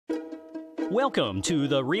Welcome to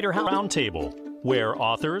the ReaderHouse Roundtable, where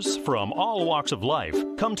authors from all walks of life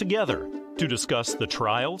come together to discuss the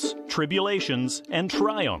trials, tribulations, and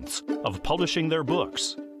triumphs of publishing their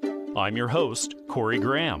books. I'm your host, Corey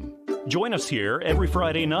Graham. Join us here every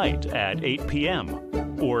Friday night at 8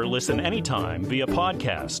 p.m. or listen anytime via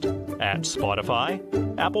podcast at Spotify,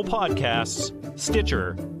 Apple Podcasts,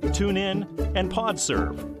 Stitcher, TuneIn, and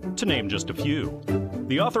PodServe, to name just a few.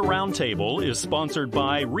 The Author Roundtable is sponsored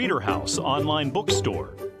by ReaderHouse Online Bookstore,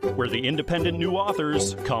 where the independent new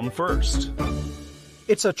authors come first.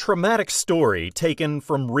 It's a traumatic story taken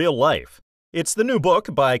from real life. It's the new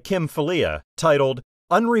book by Philia titled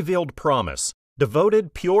Unrevealed Promise,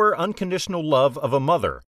 Devoted, Pure, Unconditional Love of a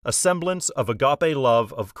Mother, a Semblance of Agape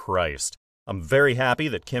Love of Christ. I'm very happy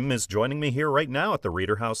that Kim is joining me here right now at the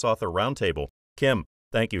ReaderHouse Author Roundtable. Kim,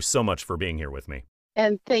 thank you so much for being here with me.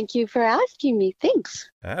 And thank you for asking me. Thanks.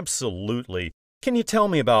 Absolutely. Can you tell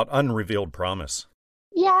me about Unrevealed Promise?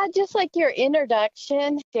 Yeah, just like your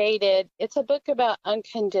introduction stated, it's a book about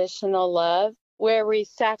unconditional love where we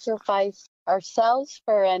sacrifice ourselves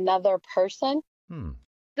for another person.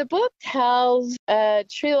 The book tells a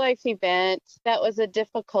true life event that was a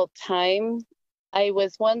difficult time. I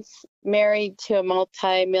was once married to a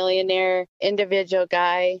multi-millionaire individual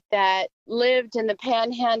guy that lived in the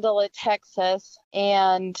panhandle of Texas,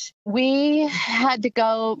 and we had to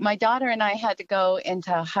go, my daughter and I had to go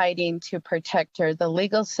into hiding to protect her. The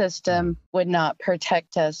legal system would not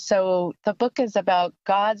protect us. So the book is about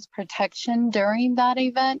God's protection during that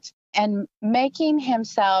event and making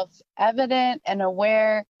himself evident and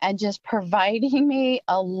aware and just providing me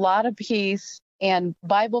a lot of peace. And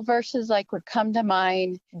Bible verses would come to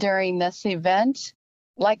mind during this event.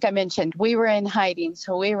 Like I mentioned, we were in hiding.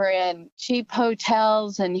 So we were in cheap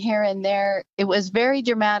hotels and here and there. It was very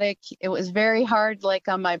dramatic. It was very hard,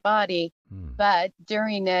 on my body. But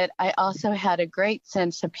during it, I also had a great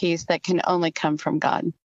sense of peace that can only come from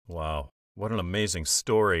God. Wow. What an amazing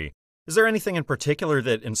story. Is there anything in particular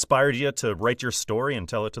that inspired you to write your story and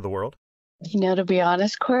tell it to the world? To be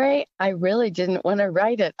honest, Corey, I really didn't want to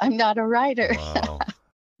write it. I'm not a writer. Wow.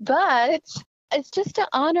 But it's just to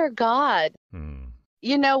honor God.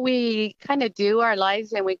 We kind of do our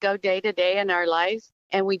lives and we go day to day in our lives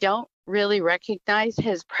and we don't really recognize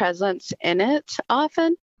his presence in it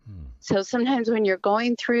often. So sometimes when you're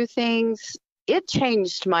going through things, it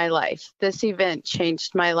changed my life. This event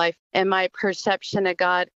changed my life and my perception of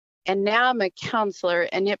God. And now I'm a counselor,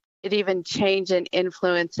 and it even changes and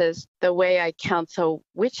influences the way I counsel,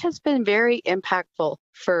 which has been very impactful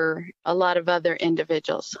for a lot of other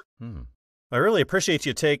individuals. I really appreciate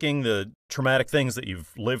you taking the traumatic things that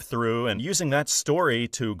you've lived through and using that story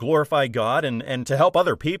to glorify God and to help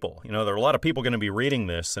other people. There are a lot of people going to be reading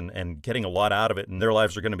this and getting a lot out of it, and their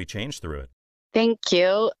lives are going to be changed through it. Thank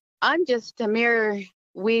you. I'm just a mere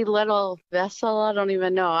wee little vessel. I don't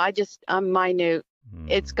even know. I'm minute.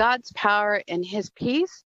 It's God's power and his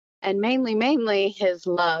peace, and mainly his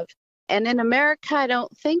love. And in America, I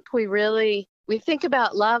don't think we think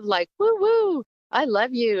about love like, woo woo, I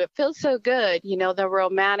love you. It feels so good. The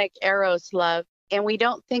romantic eros love. And we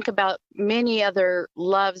don't think about many other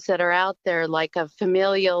loves that are out there, like a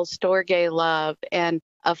familial storge love and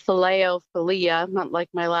a philia, not like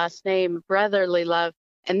my last name, brotherly love.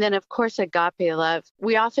 And then, of course, agape love.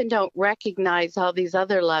 We often don't recognize all these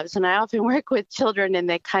other loves. And I often work with children and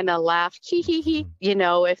they kind of laugh.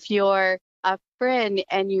 If you're a friend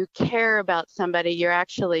and you care about somebody, you're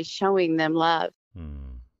actually showing them love.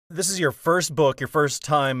 This is your first book, your first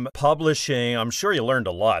time publishing. I'm sure you learned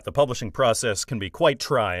a lot. The publishing process can be quite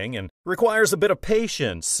trying and requires a bit of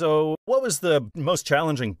patience. So what was the most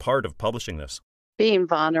challenging part of publishing this? Being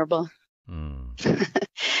vulnerable.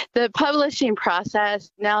 The publishing process,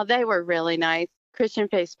 now they were really nice. Christian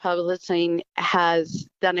Faith Publishing has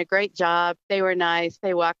done a great job. They were nice.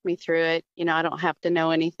 They walked me through it. I don't have to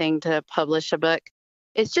know anything to publish a book.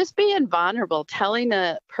 It's just being vulnerable, telling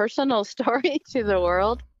a personal story to the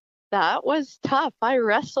world. That was tough. I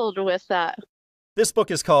wrestled with that. This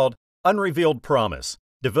book is called Unrevealed Promise,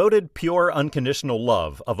 Devoted, Pure, Unconditional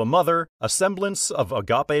Love of a Mother, a Semblance of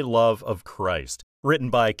Agape Love of Christ.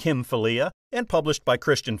 Written by Philia and published by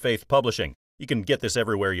Christian Faith Publishing. You can get this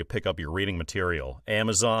everywhere you pick up your reading material.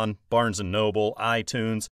 Amazon, Barnes & Noble,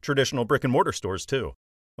 iTunes, traditional brick-and-mortar stores too.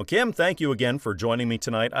 Well, Kim, thank you again for joining me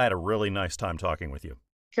tonight. I had a really nice time talking with you.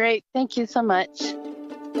 Great. Thank you so much.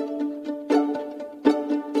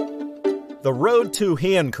 The Road to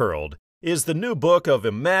Hiencurled is the new book of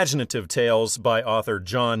imaginative tales by author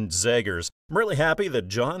John Zegers. I'm really happy that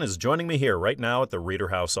John is joining me here right now at the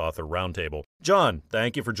ReaderHouse Author Roundtable. John,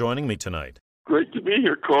 thank you for joining me tonight. Great to be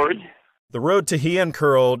here, Corey. The Road to He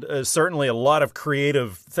Uncurled is certainly a lot of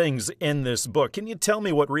creative things in this book. Can you tell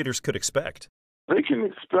me what readers could expect? They can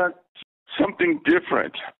expect something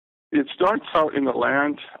different. It starts out in the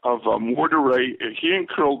land of Mordere, He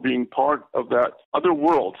Uncurled being part of that other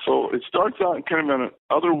world. So it starts out in kind of an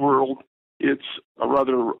other world. It's a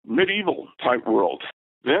rather medieval type world.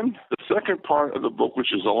 Then the second part of the book,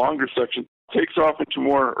 which is a longer section, takes off into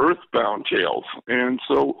more earthbound tales. And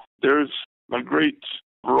so there's a great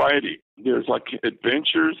variety. There's like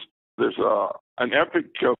adventures. There's an epic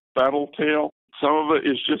battle tale. Some of it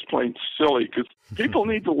is just plain silly because people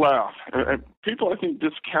need to laugh. And people, I think,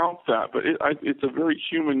 discount that. But it's a very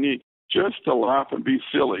human need just to laugh and be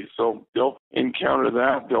silly. So they'll encounter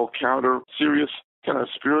that. They'll counter serious kind of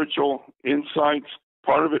spiritual insights.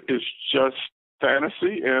 Part of it is just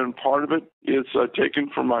fantasy, and part of it is taken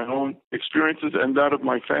from my own experiences and that of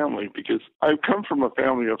my family, because I've come from a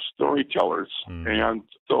family of storytellers, and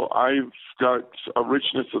so I've got a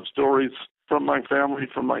richness of stories from my family,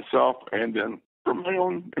 from myself, and then from my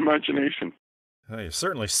own imagination. You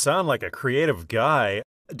certainly sound like a creative guy.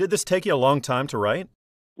 Did this take you a long time to write?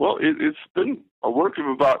 Well, it's been a work of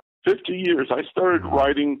about 50 years. I started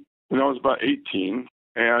writing when I was about 18,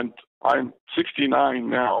 and I'm 69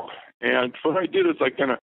 now. And what I did is I kind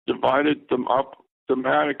of divided them up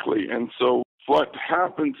thematically. And so what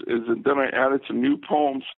happens is that then I added some new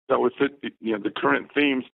poems that would fit the current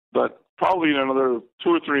themes. But probably in another 2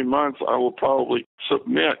 or 3 months, I will probably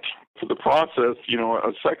submit to the process,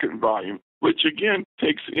 a second volume, which again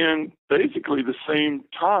takes in basically the same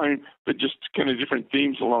time, but just kind of different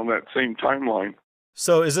themes along that same timeline.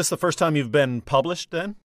 So is this the first time you've been published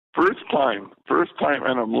then? First time,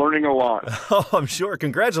 and I'm learning a lot. Oh, I'm sure.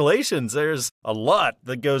 Congratulations. There's a lot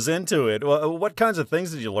that goes into it. What kinds of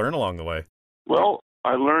things did you learn along the way? Well,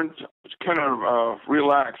 I learned to kind of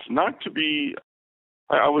relax, not to be,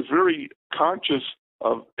 I was very conscious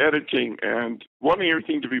of editing and wanting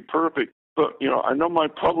everything to be perfect. But, I know my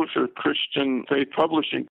publisher, Christian Faith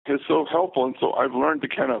Publishing, is so helpful. And so I've learned to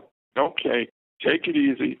kind of, take it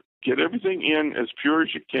easy, get everything in as pure as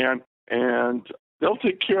you can, and they'll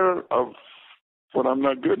take care of what I'm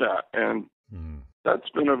not good at. And that's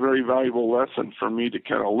been a very valuable lesson for me to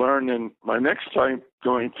kind of learn. And my next time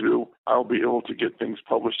going through, I'll be able to get things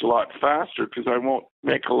published a lot faster because I won't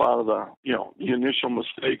make a lot of the initial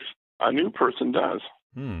mistakes a new person does.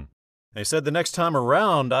 They said the next time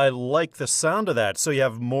around. I like the sound of that. So you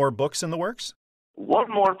have more books in the works?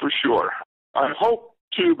 One more for sure. I hope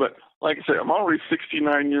to, but like I say, I'm already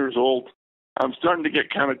 69 years old. I'm starting to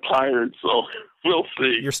get kind of tired, so we'll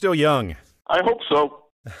see. You're still young. I hope so.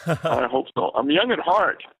 I hope so. I'm young at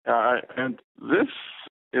heart, and this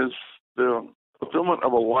is the fulfillment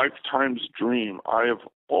of a lifetime's dream. I have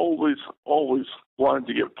always wanted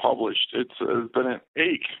to get published. It's been an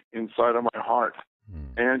ache inside of my heart.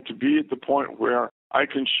 And to be at the point where I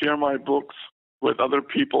can share my books with other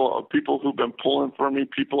people who've been pulling for me,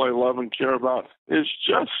 people I love and care about, is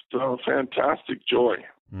just a fantastic joy.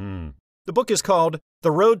 The book is called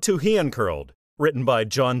The Road to He Uncurled, written by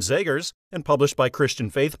John Zegers and published by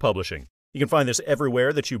Christian Faith Publishing. You can find this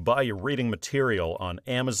everywhere that you buy your reading material, on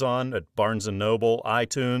Amazon, at Barnes & Noble,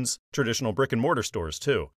 iTunes, traditional brick-and-mortar stores,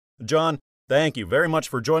 too. John, thank you very much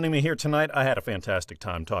for joining me here tonight. I had a fantastic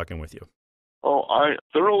time talking with you. Oh, I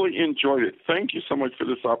thoroughly enjoyed it. Thank you so much for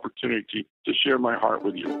this opportunity to share my heart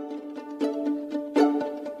with you.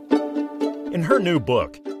 In her new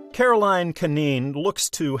book, Caroline Conneen looks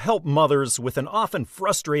to help mothers with an often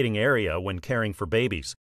frustrating area when caring for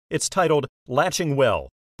babies. It's titled Latching Well,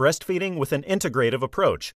 Breastfeeding with an Integrative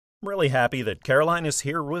Approach. I'm really happy that Caroline is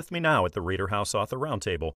here with me now at the ReaderHouse Author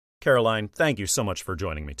Roundtable. Caroline, thank you so much for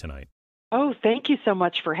joining me tonight. Oh, thank you so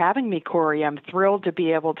much for having me, Corey. I'm thrilled to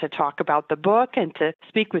be able to talk about the book and to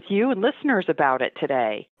speak with you and listeners about it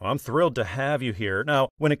today. Well, I'm thrilled to have you here. Now,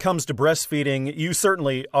 when it comes to breastfeeding, you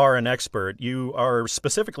certainly are an expert. You are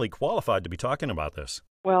specifically qualified to be talking about this.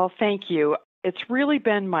 Well, thank you. It's really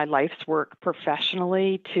been my life's work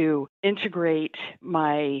professionally to integrate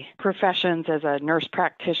my professions as a nurse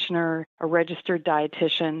practitioner, a registered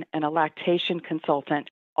dietitian, and a lactation consultant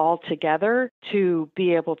all together to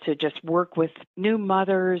be able to just work with new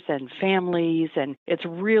mothers and families. And it's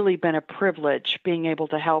really been a privilege being able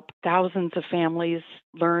to help thousands of families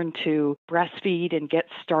learn to breastfeed and get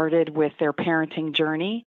started with their parenting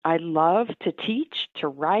journey. I love to teach, to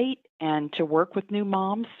write, and to work with new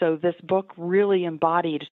moms. So this book really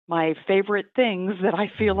embodied my favorite things that I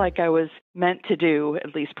feel like I was meant to do,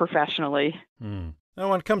 at least professionally. Now,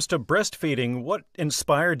 when it comes to breastfeeding, what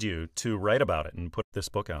inspired you to write about it and put this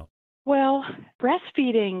book out? Well,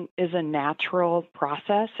 breastfeeding is a natural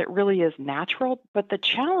process. It really is natural, but the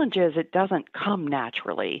challenge is it doesn't come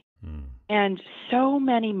naturally. And so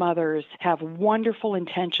many mothers have wonderful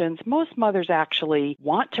intentions. Most mothers actually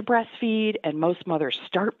want to breastfeed, and most mothers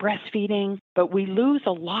start breastfeeding, but we lose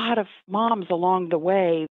a lot of moms along the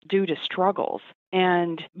way due to struggles.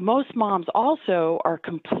 And most moms also are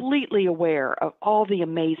completely aware of all the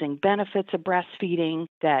amazing benefits of breastfeeding,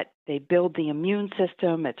 that they build the immune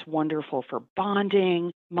system. It's wonderful for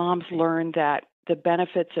bonding. Moms learn that the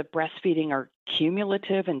benefits of breastfeeding are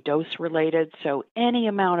cumulative and dose-related, so any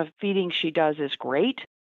amount of feeding she does is great.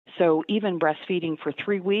 So even breastfeeding for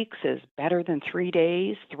 3 weeks is better than 3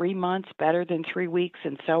 days, 3 months better than 3 weeks,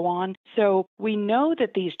 and so on. So we know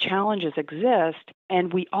that these challenges exist,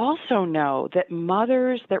 and we also know that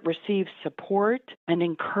mothers that receive support and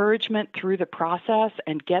encouragement through the process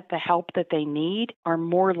and get the help that they need are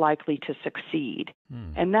more likely to succeed.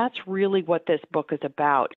 And that's really what this book is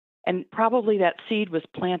about. And probably that seed was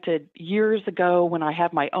planted years ago when I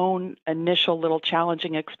had my own initial little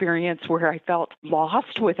challenging experience where I felt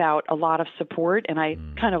lost without a lot of support. And I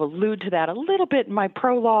kind of allude to that a little bit in my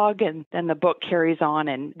prologue, and then the book carries on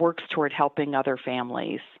and works toward helping other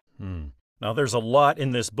families. Now, there's a lot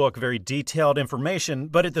in this book, very detailed information,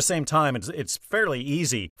 but at the same time, it's fairly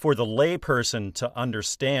easy for the layperson to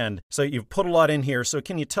understand. So you've put a lot in here. So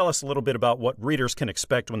can you tell us a little bit about what readers can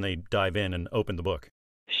expect when they dive in and open the book?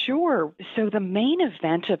 Sure. So the main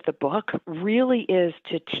event of the book really is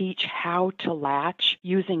to teach how to latch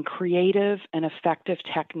using creative and effective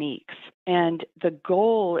techniques. And the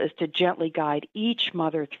goal is to gently guide each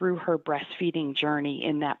mother through her breastfeeding journey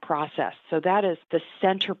in that process. So that is the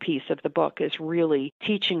centerpiece of the book, is really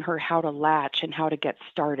teaching her how to latch and how to get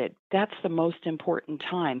started. That's the most important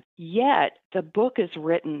time. Yet the book is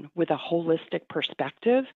written with a holistic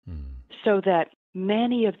perspective so that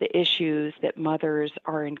many of the issues that mothers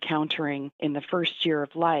are encountering in the first year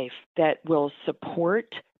of life that will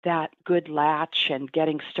support that good latch and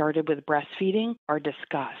getting started with breastfeeding are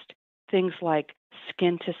discussed. Things like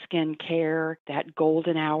skin-to-skin care, that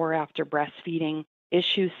golden hour after breastfeeding,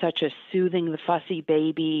 issues such as soothing the fussy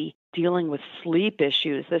baby, dealing with sleep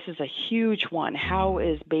issues. This is a huge one. How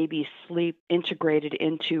is baby sleep integrated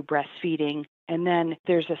into breastfeeding? And then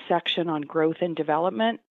there's a section on growth and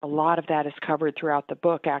development. A lot of that is covered throughout the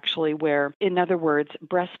book, actually, where, in other words,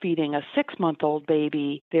 breastfeeding a 6-month-old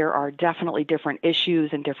baby, there are definitely different issues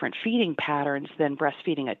and different feeding patterns than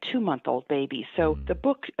breastfeeding a 2-month-old baby. So the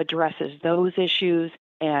book addresses those issues.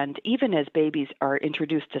 And even as babies are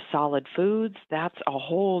introduced to solid foods, that's a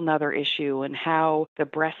whole nother issue, and how the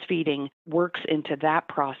breastfeeding works into that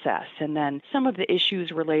process. And then some of the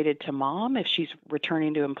issues related to mom, if she's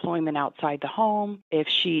returning to employment outside the home, if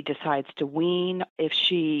she decides to wean, if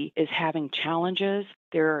she is having challenges.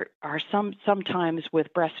 There are sometimes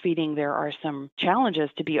with breastfeeding, there are some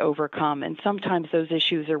challenges to be overcome. And sometimes those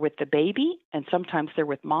issues are with the baby, and sometimes they're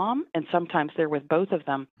with mom, and sometimes they're with both of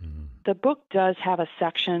them. The book does have a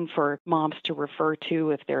section for moms to refer to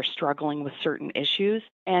if they're struggling with certain issues.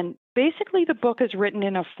 And basically, the book is written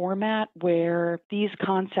in a format where these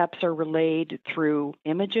concepts are relayed through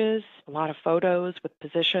images, a lot of photos with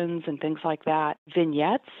positions and things like that,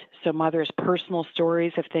 vignettes, so mothers' personal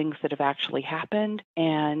stories of things that have actually happened,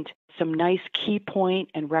 and some nice key point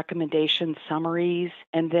and recommendation summaries.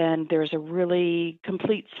 And then there's a really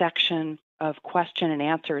complete section of question and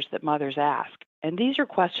answers that mothers ask. And these are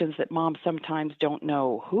questions that moms sometimes don't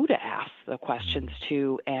know who to ask the questions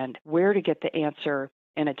to and where to get the answer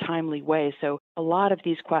in a timely way. So a lot of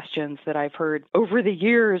these questions that I've heard over the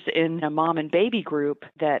years in a mom and baby group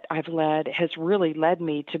that I've led has really led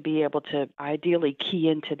me to be able to ideally key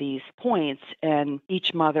into these points. And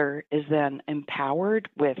each mother is then empowered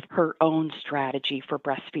with her own strategy for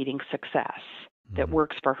breastfeeding success that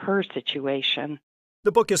works for her situation.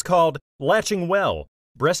 The book is called Latching Well,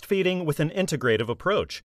 Breastfeeding with an Integrative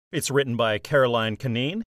Approach. It's written by Caroline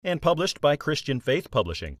Conneen and published by Christian Faith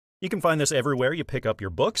Publishing. You can find this everywhere you pick up your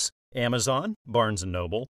books: Amazon, Barnes &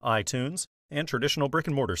 Noble, iTunes, and traditional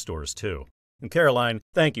brick-and-mortar stores, too. And Caroline,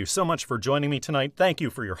 thank you so much for joining me tonight. Thank you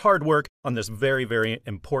for your hard work on this very, very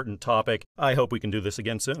important topic. I hope we can do this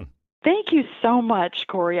again soon. Thank you so much,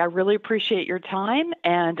 Corey. I really appreciate your time,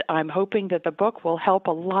 and I'm hoping that the book will help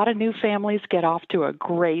a lot of new families get off to a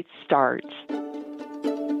great start.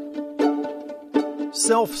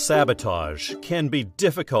 Self-sabotage can be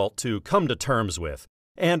difficult to come to terms with,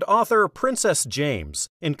 and author Princess James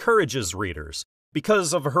encourages readers,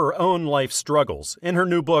 because of her own life struggles, in her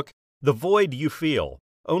new book, The Void You Feel,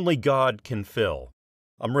 Only God Can Fill.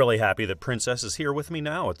 I'm really happy that Princess is here with me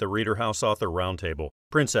now at the ReaderHouse Author Roundtable.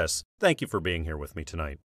 Princess, thank you for being here with me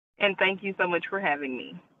tonight. And thank you so much for having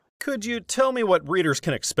me. Could you tell me what readers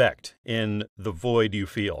can expect in The Void You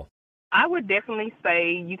Feel? I would definitely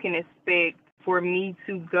say you can expect for me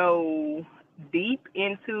to go deep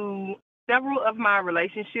into several of my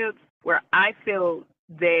relationships where I felt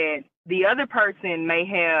that the other person may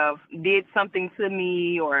have did something to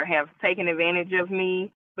me or have taken advantage of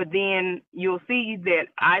me, but then you'll see that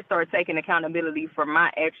I start taking accountability for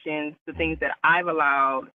my actions, the things that I've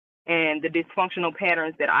allowed, and the dysfunctional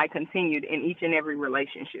patterns that I continued in each and every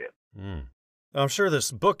relationship. I'm sure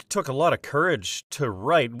this book took a lot of courage to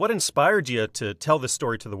write. What inspired you to tell this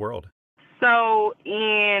story to the world? So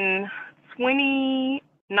in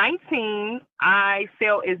 2019, I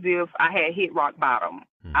felt as if I had hit rock bottom.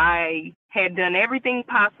 I had done everything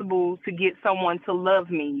possible to get someone to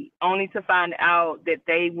love me, only to find out that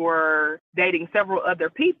they were dating several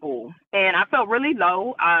other people. And I felt really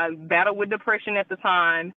low. I battled with depression at the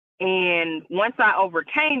time. And once I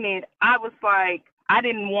overcame it, I was like, I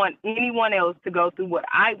didn't want anyone else to go through what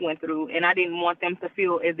I went through, and I didn't want them to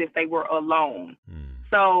feel as if they were alone.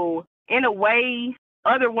 So in a way,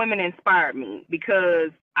 other women inspired me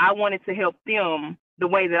because I wanted to help them the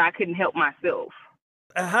way that I couldn't help myself.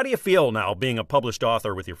 How do you feel now being a published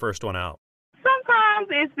author with your first one out? Sometimes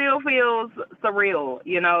it still feels surreal.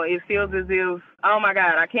 It feels as if, oh my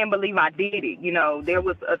God, I can't believe I did it. There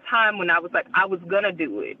was a time when I was like, I was going to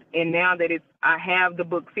do it. And now that I have the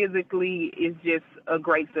book physically, it's just a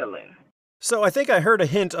great feeling. So I think I heard a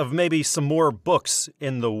hint of maybe some more books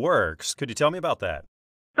in the works. Could you tell me about that?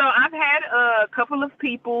 So I've had a couple of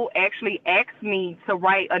people actually ask me to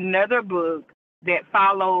write another book that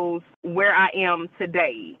follows where I am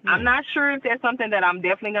today. I'm not sure if that's something that I'm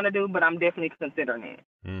definitely going to do, but I'm definitely considering it.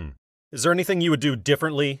 Is there anything you would do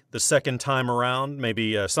differently the second time around?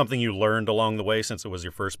 Maybe something you learned along the way since it was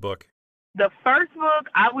your first book? The first book,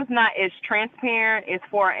 I was not as transparent as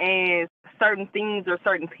far as certain things or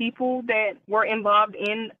certain people that were involved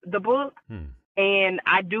in the book. And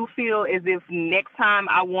I do feel as if next time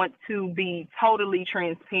I want to be totally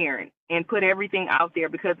transparent and put everything out there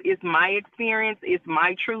because it's my experience, it's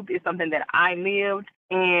my truth, it's something that I lived.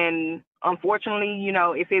 And unfortunately,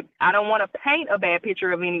 I don't want to paint a bad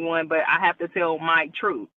picture of anyone, but I have to tell my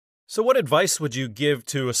truth. So what advice would you give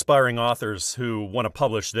to aspiring authors who want to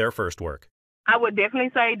publish their first work? I would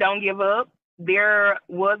definitely say don't give up. There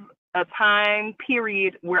was a time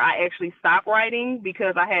period where I actually stopped writing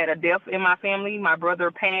because I had a death in my family. My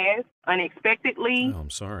brother passed unexpectedly. Oh, I'm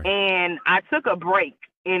sorry. And I took a break.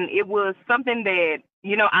 And it was something that,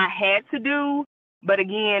 I had to do. But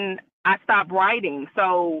again, I stopped writing.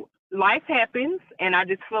 So life happens. And I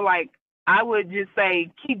just feel like I would just say,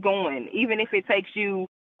 keep going. Even if it takes you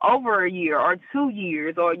over a year or 2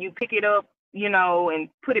 years, or you pick it up, and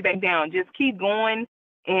put it back down. Just keep going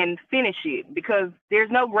and finish it, because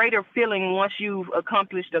there's no greater feeling once you've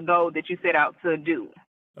accomplished a goal that you set out to do.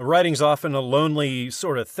 Writing's often a lonely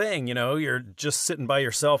sort of thing, you're just sitting by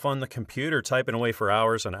yourself on the computer typing away for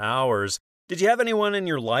hours and hours. Did you have anyone in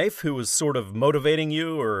your life who was sort of motivating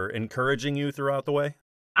you or encouraging you throughout the way?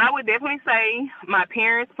 I would definitely say my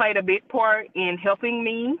parents played a big part in helping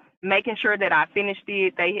me, making sure that I finished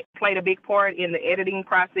it. They played a big part in the editing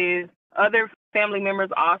process. Other family members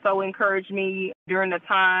also encouraged me during the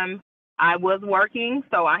time I was working.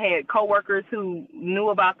 So I had coworkers who knew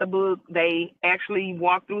about the book. They actually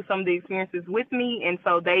walked through some of the experiences with me, and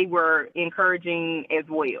so they were encouraging as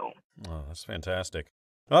well. Oh, that's fantastic.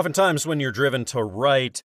 Oftentimes when you're driven to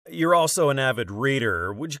write, you're also an avid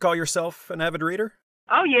reader. Would you call yourself an avid reader?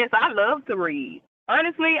 Oh, yes, I love to read.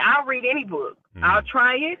 Honestly, I'll read any book. I'll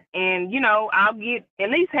try it, and, I'll get at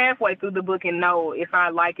least halfway through the book and know if I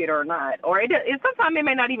like it or not. Or sometimes it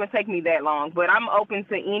may not even take me that long, but I'm open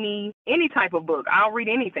to any type of book. I'll read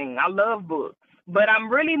anything. I love books. But I'm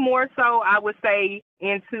really more so, I would say,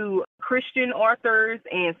 into Christian authors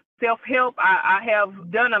and self-help. I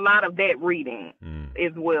have done a lot of that reading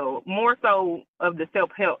as well, more so of the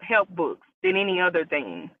self-help books than any other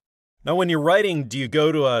thing. Now, when you're writing, do you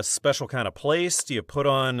go to a special kind of place? Do you put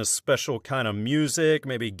on a special kind of music,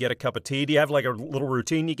 maybe get a cup of tea? Do you have like a little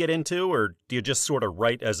routine you get into, or do you just sort of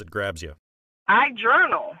write as it grabs you? I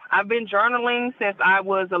journal. I've been journaling since I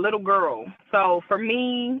was a little girl. So for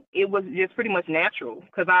me, it was just pretty much natural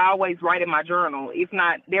because I always write in my journal. If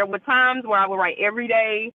not, there were times where I would write every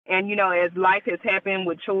day. And, as life has happened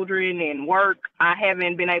with children and work, I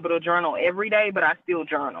haven't been able to journal every day, but I still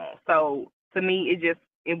journal. So to me,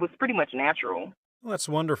 it was pretty much natural. Well, that's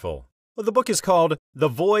wonderful. Well, the book is called The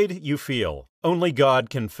Void You Feel, Only God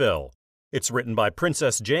Can Fill. It's written by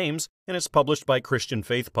Princess James, and it's published by Christian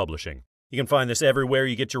Faith Publishing. You can find this everywhere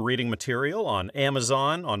you get your reading material, on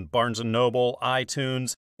Amazon, on Barnes & Noble,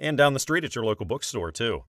 iTunes, and down the street at your local bookstore,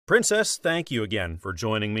 too. Princess, thank you again for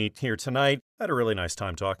joining me here tonight. I had a really nice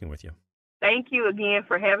time talking with you. Thank you again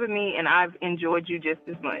for having me, and I've enjoyed you just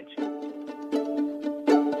as much.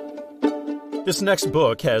 This next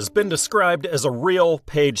book has been described as a real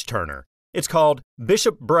page-turner. It's called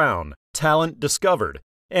Bishop Brown, Talent Discovered,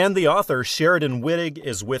 and the author, Sheridan Wittig,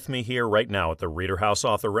 is with me here right now at the ReaderHouse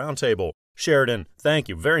Author Roundtable. Sheridan, thank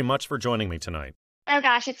you very much for joining me tonight. Oh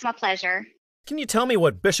gosh, it's my pleasure. Can you tell me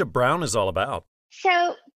what Bishop Brown is all about?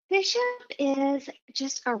 So Bishop is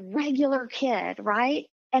just a regular kid, right?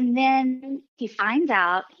 And then he finds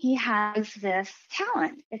out he has this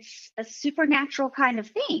talent. It's a supernatural kind of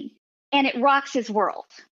thing, and it rocks his world.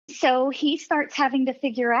 So he starts having to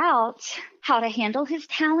figure out how to handle his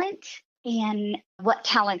talent and what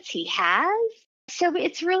talents he has. So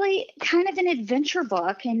it's really kind of an adventure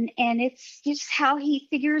book, and it's just how he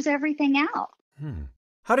figures everything out.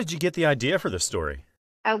 How did you get the idea for this story?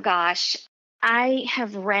 Oh, gosh. I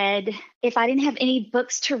have read, if I didn't have any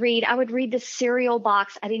books to read, I would read the cereal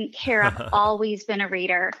box. I didn't care. I've always been a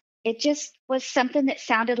reader. It just was something that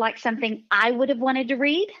sounded like something I would have wanted to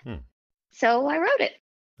read. So I wrote it.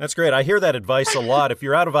 That's great. I hear that advice a lot. If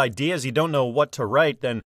you're out of ideas, you don't know what to write,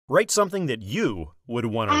 then write something that you would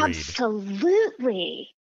want to read. Absolutely.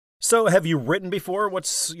 So have you written before?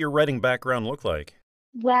 What's your writing background look like?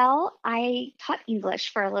 Well, I taught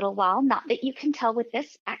English for a little while. Not that you can tell with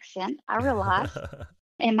this accent, I realize.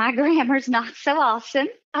 And my grammar's not so awesome.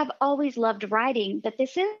 I've always loved writing, but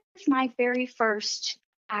this is my very first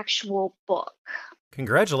actual book.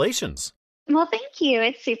 Congratulations. Well, thank you.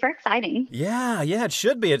 It's super exciting. Yeah, it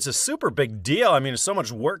should be. It's a super big deal. I mean, so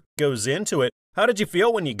much work goes into it. How did you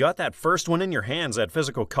feel when you got that first one in your hands, that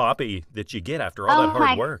physical copy that you get after all that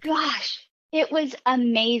hard work? Oh, my gosh. It was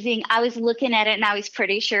amazing. I was looking at it, and I was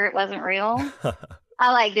pretty sure it wasn't real.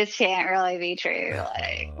 This can't really be true.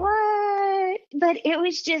 What? But it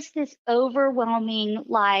was just this overwhelming,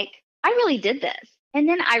 I really did this. And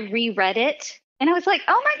then I reread it, and I was like,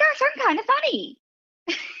 oh, my gosh, I'm kind of funny.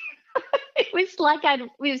 It was like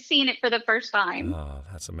we've seen it for the first time. Oh,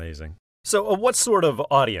 that's amazing. So what sort of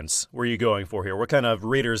audience were you going for here? What kind of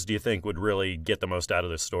readers do you think would really get the most out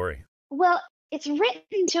of this story? Well, it's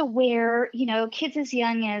written to where, kids as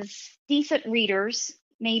young as decent readers,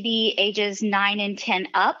 maybe ages 9 and 10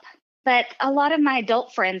 up. But a lot of my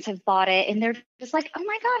adult friends have bought it, and they're just like, oh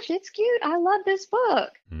my gosh, it's cute. I love this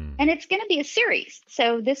book. And it's going to be a series.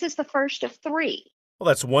 So this is the first of 3. Well,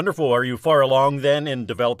 that's wonderful. Are you far along then in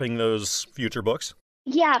developing those future books?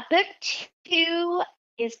 Yeah, book 2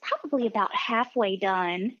 is probably about halfway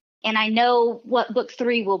done. And I know what book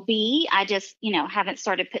 3 will be. I just, haven't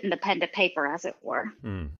started putting the pen to paper, as it were.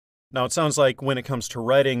 Now, it sounds like when it comes to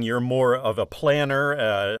writing, you're more of a planner,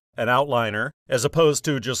 an outliner, as opposed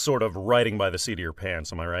to just sort of writing by the seat of your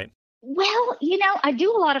pants. Am I right? Well, I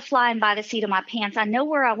do a lot of flying by the seat of my pants. I know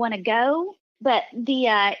where I want to go. But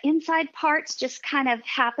the inside parts just kind of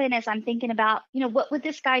happen as I'm thinking about, what would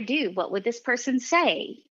this guy do? What would this person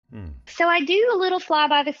say? So I do a little fly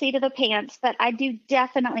by the seat of the pants, but I do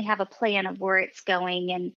definitely have a plan of where it's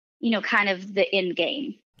going and, kind of the end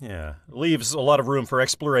game. Yeah, it leaves a lot of room for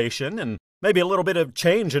exploration and maybe a little bit of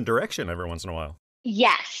change in direction every once in a while.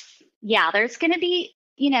 Yes. Yeah, there's going to be,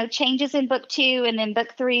 changes in book 2, and then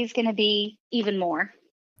book 3 is going to be even more.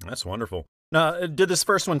 That's wonderful. Now, did this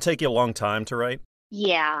first one take you a long time to write?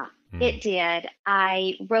 Yeah, it did.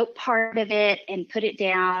 I wrote part of it and put it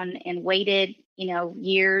down and waited,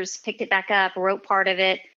 years, picked it back up, wrote part of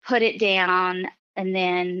it, put it down. And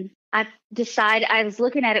then I was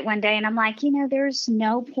looking at it one day and I'm like, there's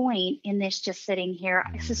no point in this just sitting here.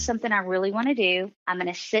 This is something I really want to do. I'm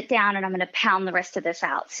going to sit down and I'm going to pound the rest of this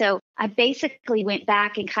out. So I basically went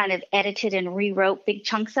back and kind of edited and rewrote big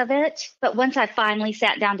chunks of it. But once I finally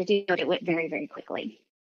sat down to do it, it went very, very quickly.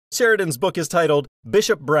 Sheridan's book is titled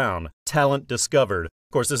Bishop Brown, Talent Discovered.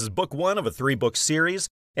 Of course, this is book 1 of a 3-book series.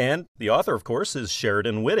 And the author, of course, is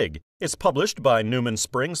Sheridan Wittig. It's published by Newman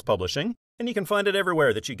Springs Publishing. And you can find it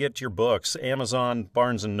everywhere that you get your books, Amazon,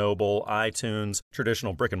 Barnes & Noble, iTunes,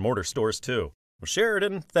 traditional brick-and-mortar stores, too. Well,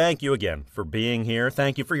 Sheridan, thank you again for being here.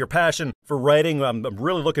 Thank you for your passion for writing. I'm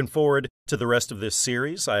really looking forward to the rest of this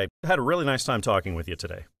series. I had a really nice time talking with you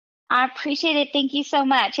today. I appreciate it. Thank you so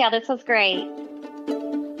much. Yeah, this was great.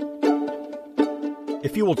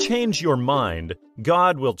 If you will change your mind,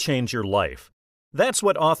 God will change your life. That's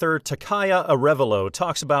what author Takiya Arevalo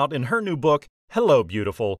talks about in her new book, Hello,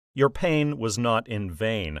 Beautiful, Your Pain Was Not in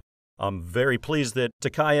Vain. I'm very pleased that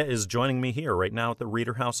Takiya is joining me here right now at the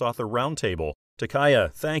ReaderHouse Author Roundtable.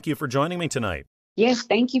 Takiya, thank you for joining me tonight. Yes,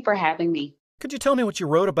 thank you for having me. Could you tell me what you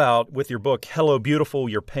wrote about with your book, Hello, Beautiful,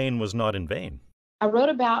 Your Pain Was Not in Vain? I wrote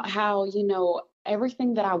about how,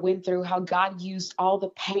 everything that I went through, how God used all the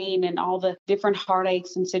pain and all the different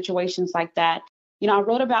heartaches and situations like that. I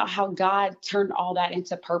wrote about how God turned all that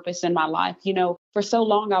into purpose in my life. For so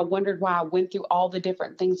long, I wondered why I went through all the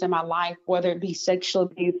different things in my life, whether it be sexual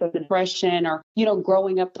abuse or depression or,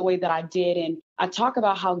 growing up the way that I did. And I talk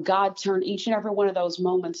about how God turned each and every one of those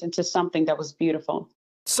moments into something that was beautiful.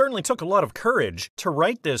 It certainly took a lot of courage to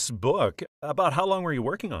write this book. About how long were you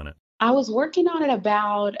working on it? I was working on it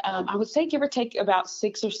about, I would say give or take about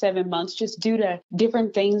 6 or 7 months, just due to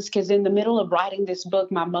different things. Because in the middle of writing this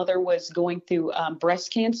book, my mother was going through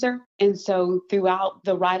breast cancer. And so throughout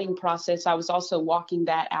the writing process, I was also walking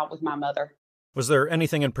that out with my mother. Was there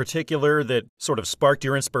anything in particular that sort of sparked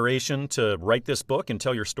your inspiration to write this book and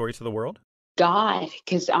tell your story to the world? God,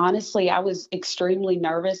 because honestly, I was extremely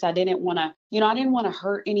nervous. I didn't want to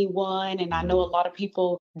hurt anyone. And I know a lot of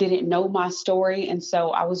people didn't know my story. And so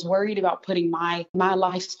I was worried about putting my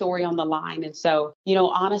life story on the line. And so,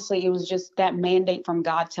 honestly, it was just that mandate from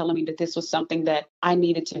God telling me that this was something that I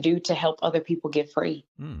needed to do to help other people get free.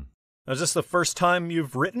 Is this the first time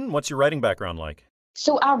you've written? What's your writing background like?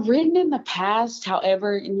 So I've written in the past,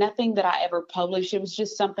 however, nothing that I ever published. It was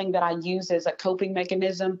just something that I use as a coping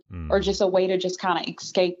mechanism or just a way to just kind of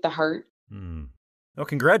escape the hurt. Well,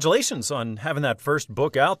 congratulations on having that first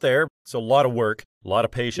book out there. It's a lot of work, a lot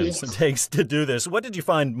of patience it takes to do this. What did you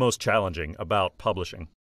find most challenging about publishing?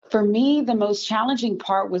 For me, the most challenging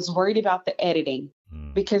part was worried about the editing.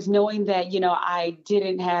 Because knowing that, I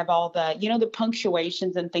didn't have all the, the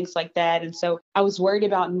punctuations and things like that. And so I was worried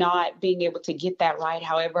about not being able to get that right.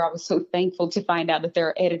 However, I was so thankful to find out that there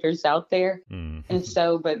are editors out there. And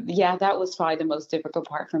so, but yeah, that was probably the most difficult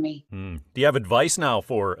part for me. Do you have advice now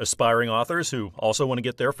for aspiring authors who also want to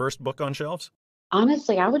get their first book on shelves?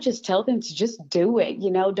 Honestly, I would just tell them to just do it.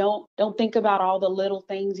 Don't think about all the little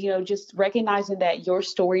things, just recognizing that your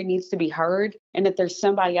story needs to be heard and that there's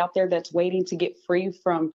somebody out there that's waiting to get free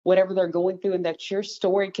from whatever they're going through and that your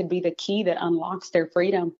story could be the key that unlocks their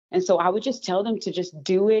freedom. And so I would just tell them to just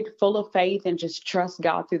do it full of faith and just trust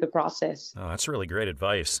God through the process. Oh, that's really great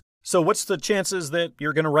advice. So what's the chances that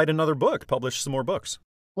you're going to write another book, publish some more books?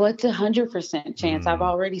 Well, it's 100% chance. I've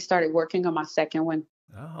already started working on my second one.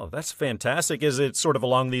 Oh, that's fantastic. Is it sort of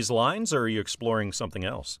along these lines, or are you exploring something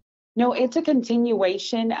else? No, it's a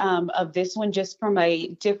continuation of this one, just from a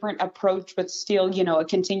different approach, but still, a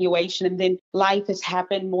continuation. And then life has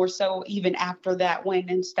happened more so even after that one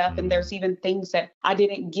and stuff. And there's even things that I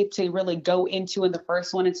didn't get to really go into in the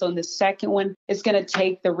first one. And so in the second one, it's going to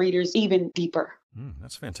take the readers even deeper.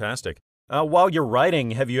 That's fantastic. While you're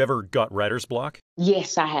writing, have you ever got writer's block?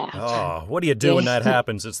 Yes, I have. Oh, what do you do when that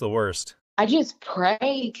happens? It's the worst. I just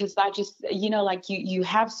pray because I just, like you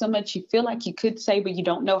have so much you feel like you could say, but you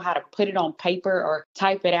don't know how to put it on paper or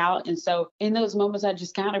type it out. And so in those moments, I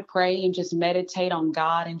just kind of pray and just meditate on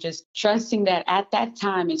God and just trusting that at that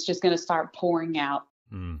time, it's just going to start pouring out.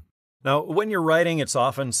 Now, when you're writing, it's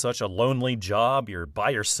often such a lonely job. You're by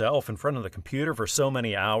yourself in front of the computer for so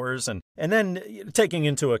many hours. And then taking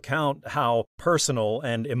into account how personal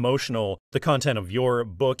and emotional the content of your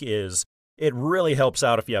book is, it really helps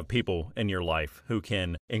out if you have people in your life who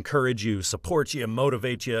can encourage you, support you,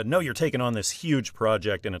 motivate you, know you're taking on this huge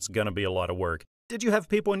project and it's going to be a lot of work. Did you have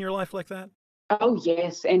people in your life like that? Oh,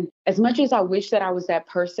 yes. And as much as I wish that I was that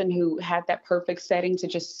person who had that perfect setting to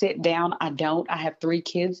just sit down, I don't. I have 3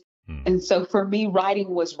 kids. And so for me, writing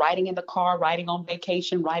was writing in the car, writing on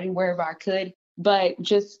vacation, writing wherever I could. But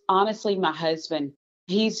just honestly, my husband,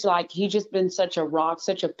 he's just been such a rock,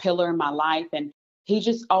 such a pillar in my life. And he's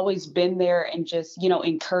just always been there and just,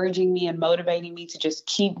 encouraging me and motivating me to just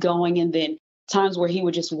keep going. And then times where he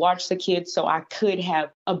would just watch the kids so I could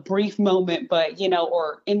have a brief moment, but,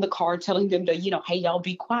 or in the car telling them to, hey, y'all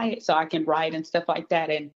be quiet so I can write and stuff like that.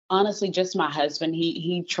 And honestly, just my husband,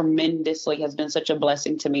 he tremendously has been such a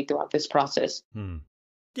blessing to me throughout this process. Do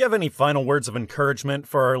you have any final words of encouragement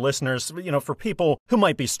for our listeners, for people who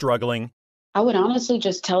might be struggling? I would honestly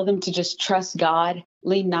just tell them to just trust God,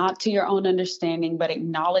 lean not to your own understanding, but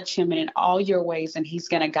acknowledge him in all your ways, and he's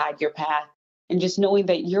going to guide your path. And just knowing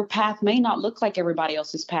that your path may not look like everybody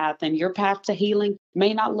else's path, and your path to healing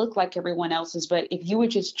may not look like everyone else's. But if you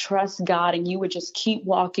would just trust God and you would just keep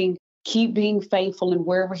walking, keep being faithful, and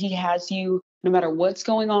wherever he has you, no matter what's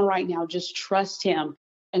going on right now, just trust him.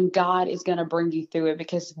 And God is going to bring you through it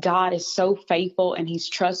because God is so faithful and he's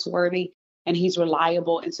trustworthy and he's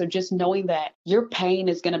reliable. And so just knowing that your pain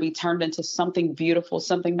is going to be turned into something beautiful,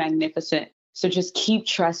 something magnificent. So just keep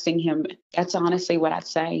trusting him. That's honestly what I'd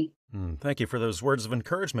say. Thank you for those words of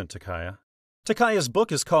encouragement, Takiya. Takiya's book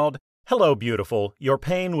is called Hello, Beautiful, Your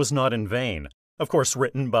Pain Was Not in Vain, Of course,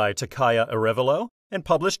 written by Takiya Arevalo and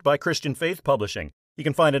published by Christian Faith Publishing. You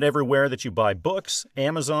can find it everywhere that you buy books,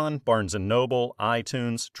 Amazon, Barnes & Noble,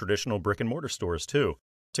 iTunes, traditional brick-and-mortar stores, too.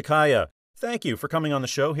 Takiya, thank you for coming on the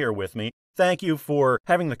show here with me. Thank you for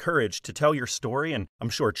having the courage to tell your story, and I'm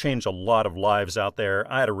sure changed a lot of lives out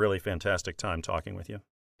there. I had a really fantastic time talking with you.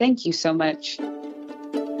 Thank you so much.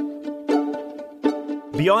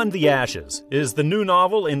 Beyond the Ashes is the new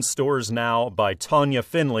novel in stores now by Tonya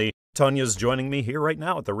Finley. Tonya's joining me here right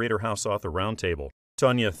now at the ReaderHouse Author Roundtable.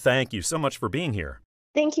 Tonya, thank you so much for being here.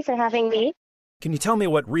 Thank you for having me. Can you tell me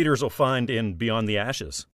what readers will find in Beyond the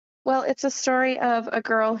Ashes? Well, it's a story of a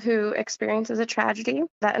girl who experiences a tragedy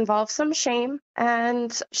that involves some shame,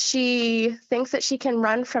 and she thinks that she can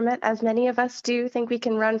run from it, as many of us do think we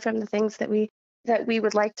can run from the things that we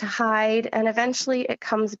would like to hide, and eventually it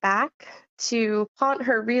comes back to haunt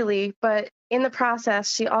her, really, but in the process,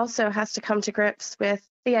 she also has to come to grips with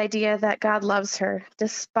the idea that God loves her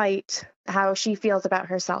despite how she feels about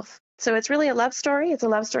herself. So it's really a love story. It's a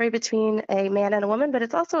love story between a man and a woman, but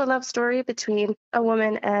it's also a love story between a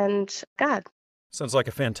woman and God. Sounds like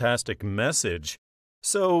a fantastic message.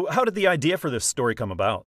 So how did the idea for this story come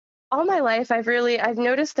about? All my life, I've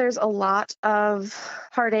noticed there's a lot of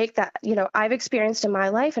heartache that, I've experienced in my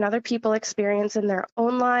life and other people experience in their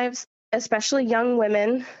own lives, especially young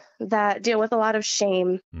women that deal with a lot of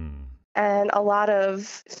shame and a lot of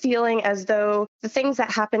feeling as though the things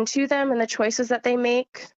that happen to them and the choices that they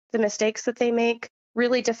make, the mistakes that they make,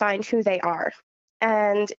 really define who they are.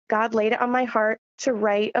 And God laid it on my heart to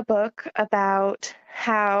write a book about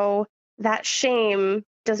how that shame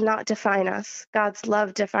does not define us. God's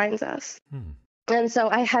love defines us. And so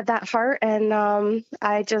I had that heart, and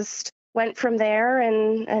I just went from there,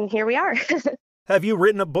 and here we are. Have you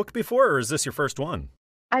written a book before, or is this your first one?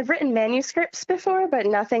 I've written manuscripts before, but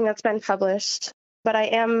nothing that's been published. But I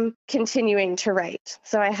am continuing to write.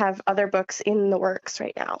 So I have other books in the works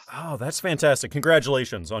right now. Oh, that's fantastic.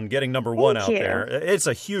 Congratulations on getting number one out there. It's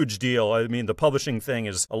a huge deal. I mean, the publishing thing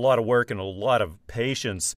is a lot of work and a lot of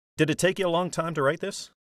patience. Did it take you a long time to write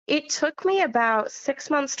this? It took me about 6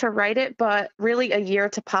 months to write it, but really a year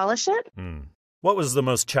to polish it. What was the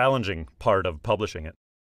most challenging part of publishing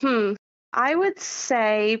it? I would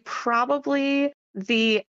say probably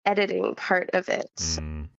the editing part of it.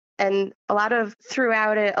 And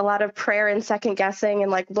throughout it, a lot of prayer and second guessing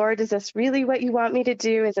and like, Lord, is this really what you want me to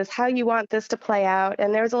do? Is this how you want this to play out?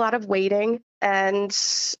 And there was a lot of waiting and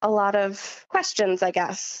a lot of questions, I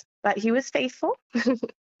guess. But he was faithful.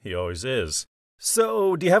 He always is.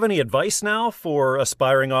 So do you have any advice now for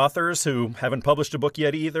aspiring authors who haven't published a book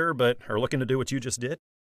yet either, but are looking to do what you just did?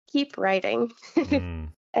 Keep writing.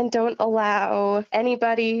 And don't allow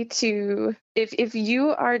anybody to, if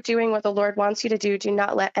you are doing what the Lord wants you to do, do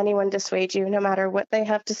not let anyone dissuade you, no matter what they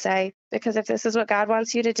have to say. Because if this is what God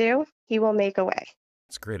wants you to do, he will make a way.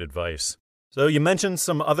 That's great advice. So you mentioned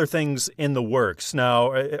some other things in the works.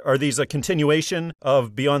 Now, are these a continuation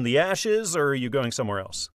of Beyond the Ashes, or are you going somewhere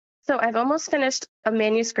else? So I've almost finished a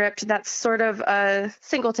manuscript that's sort of a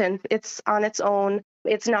singleton. It's on its own.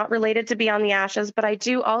 It's not related to Beyond the Ashes, but I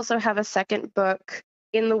do also have a second book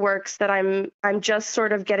in the works that I'm just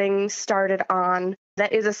sort of getting started on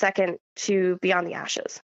that is a second to Beyond the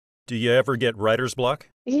Ashes. Do you ever get writer's block?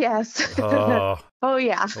 Yes. Oh,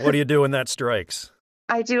 yeah. What do you do when that strikes?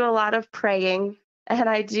 I do a lot of praying, and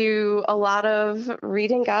I do a lot of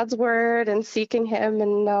reading God's word and seeking him.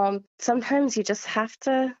 And sometimes you just have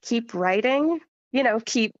to keep writing,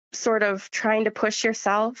 keep sort of trying to push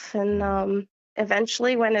yourself. And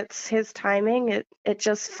eventually when it's his timing, it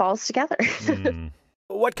just falls together.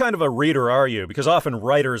 What kind of a reader are you? Because often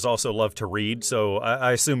writers also love to read, so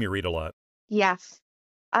I assume you read a lot. Yes.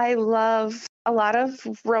 I love a lot of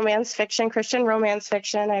romance fiction, Christian romance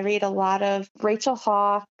fiction. I read a lot of Rachel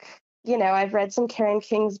Hawk. I've read some Karen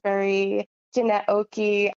Kingsbury, Jeanette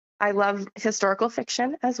Oki. I love historical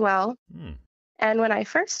fiction as well. And when I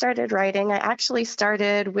first started writing, I actually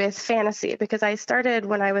started with fantasy because I started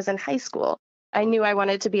when I was in high school. I knew I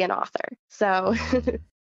wanted to be an author. So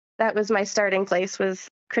that was my starting place, was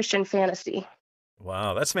Christian fantasy.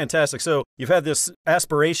 Wow, that's fantastic. So you've had this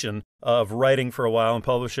aspiration of writing for a while and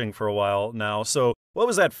publishing for a while now. So what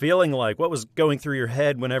was that feeling like? What was going through your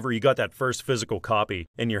head whenever you got that first physical copy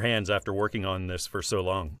in your hands after working on this for so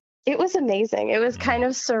long? It was amazing. It was kind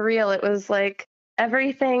of surreal. It was like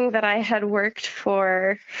everything that I had worked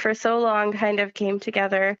for so long kind of came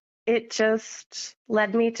together. It just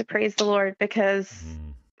led me to praise the Lord because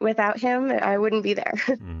without him, I wouldn't be there.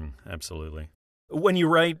 Absolutely. When you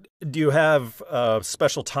write, do you have a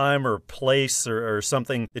special time or place or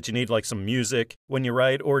something that you need, like some music when you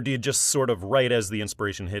write, or do you just sort of write as the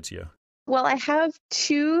inspiration hits you? Well, I have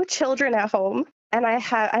 2 children at home, and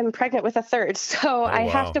I'm pregnant with a third. So I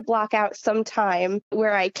have to block out some time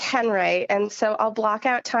where I can write. And so I'll block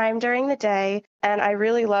out time during the day. And I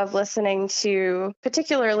really love listening to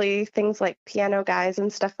particularly things like Piano Guys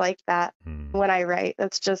and stuff like that when I write.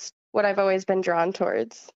 That's just what I've always been drawn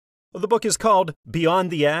towards. Well, the book is called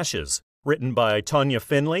Beyond the Ashes, written by Tonya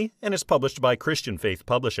Finley, and is published by Christian Faith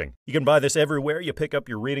Publishing. You can buy this everywhere you pick up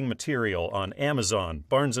your reading material, on Amazon,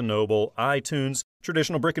 Barnes & Noble, iTunes,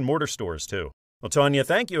 traditional brick-and-mortar stores, too. Well, Tonya,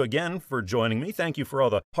 thank you again for joining me. Thank you for all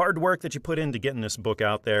the hard work that you put into getting this book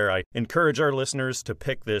out there. I encourage our listeners to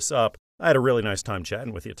pick this up. I had a really nice time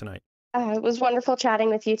chatting with you tonight. It was wonderful chatting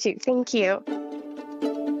with you, too. Thank you.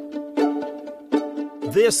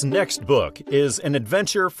 This next book is an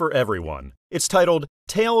adventure for everyone. It's titled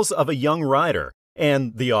Tales of a Young Rider,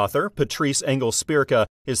 and the author, Patrice Engle Spyrka,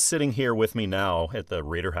 is sitting here with me now at the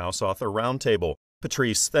ReaderHouse Author Roundtable.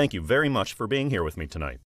 Patrice, thank you very much for being here with me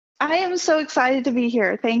tonight. I am so excited to be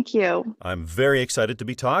here. Thank you. I'm very excited to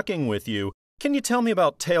be talking with you. Can you tell me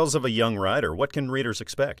about Tales of a Young Rider? What can readers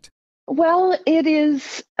expect? Well, it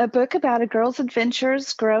is a book about a girl's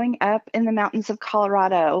adventures growing up in the mountains of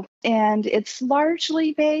Colorado, and it's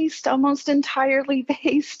largely based, almost entirely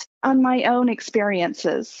based on my own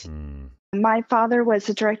experiences. My father was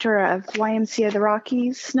the director of YMCA the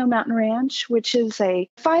Rockies Snow Mountain Ranch, which is a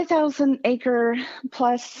 5,000-acre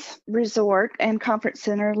plus resort and conference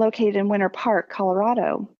center located in Winter Park,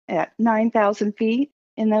 Colorado, at 9,000 feet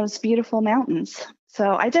in those beautiful mountains.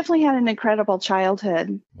 So I definitely had an incredible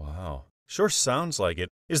childhood. Wow. Sure sounds like it.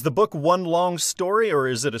 Is the book one long story, or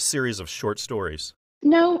is it a series of short stories?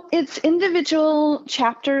 No, it's individual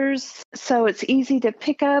chapters, so it's easy to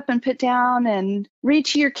pick up and put down and read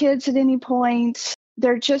to your kids at any point.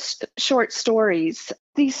 They're just short stories.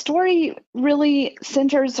 The story really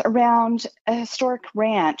centers around a historic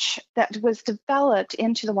ranch that was developed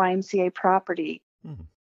into the YMCA property.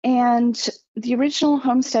 And the original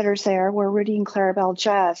homesteaders there were Rudy and Clarabelle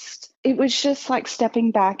Just. It was just like stepping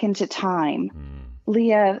back into time.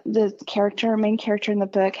 Leah, the main character in the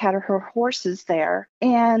book, had her horses there.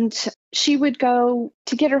 And she would go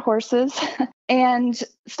to get her horses and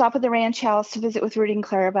stop at the ranch house to visit with Rudy and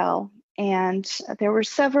Clarabelle. And there were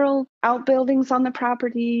several outbuildings on the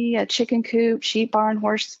property, a chicken coop, sheep barn,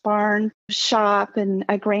 horse barn, shop, and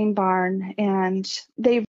a grain barn. And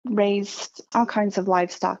they raised all kinds of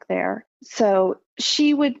livestock there. So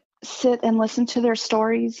she would sit and listen to their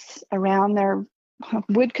stories around their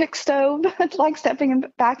wood cook stove, like stepping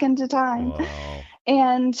back into time. Wow.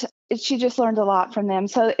 And she just learned a lot from them.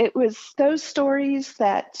 So it was those stories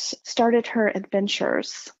that started her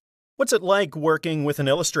adventures. What's it like working with an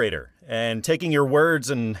illustrator and taking your words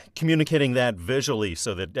and communicating that visually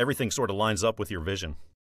so that everything sort of lines up with your vision?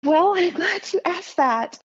 Well, I'm glad you asked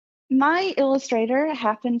that. My illustrator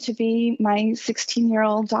happened to be my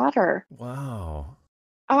 16-year-old daughter. Wow.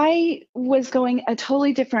 I was going a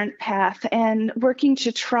totally different path and working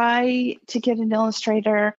to try to get an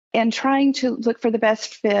illustrator and trying to look for the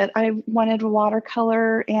best fit. I wanted a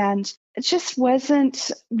watercolor and it just wasn't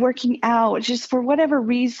working out, just for whatever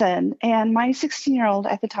reason. And my 16-year-old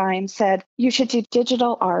at the time said, you should do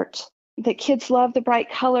digital art. The kids love the bright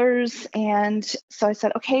colors. And so I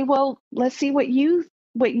said, okay, well, let's see what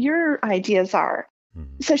your ideas are.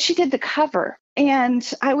 So she did the cover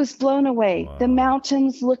and I was blown away. Wow. The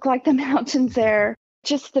mountains look like the mountains there.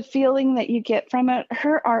 Just the feeling that you get from it.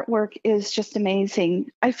 Her artwork is just amazing.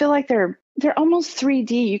 I feel like they're almost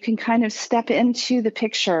 3D. You can kind of step into the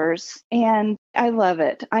pictures and I love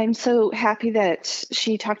it. I'm so happy that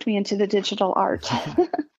she talked me into the digital art.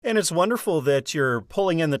 And it's wonderful that you're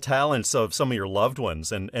pulling in the talents of some of your loved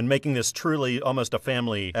ones and making this truly almost a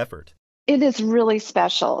family effort. It is really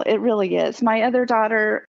special. It really is. My older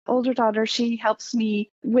daughter, she helps me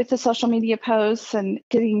with the social media posts and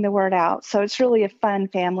getting the word out. So it's really a fun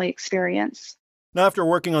family experience. Now, after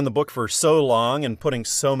working on the book for so long and putting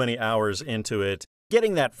so many hours into it,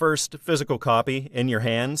 getting that first physical copy in your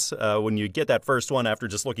hands, when you get that first one after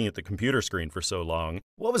just looking at the computer screen for so long,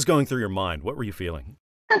 what was going through your mind? What were you feeling?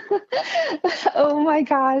 Oh my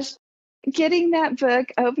gosh. Getting that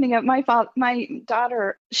book, opening up, my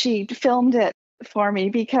daughter, she filmed it for me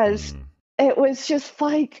because it was just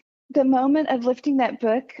like the moment of lifting that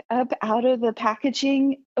book up out of the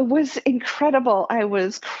packaging was incredible. I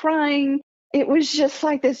was crying. It was just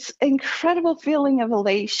like this incredible feeling of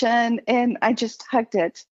elation, and I just hugged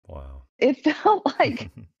it. Wow. It felt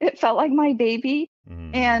like my baby,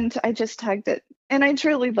 and I just hugged it. And I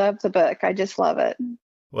truly love the book. I just love it.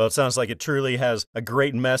 Well, it sounds like it truly has a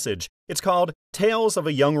great message. It's called Tales of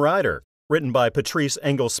a Young Rider, written by Patrice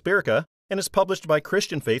Engle Spyrka, and is published by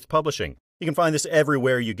Christian Faith Publishing. You can find this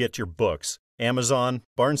everywhere you get your books: Amazon,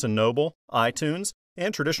 Barnes & Noble, iTunes,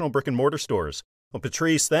 and traditional brick-and-mortar stores. Well,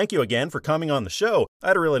 Patrice, thank you again for coming on the show. I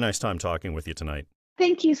had a really nice time talking with you tonight.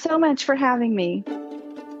 Thank you so much for having me.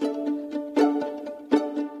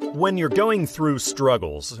 When you're going through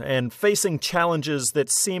struggles and facing challenges that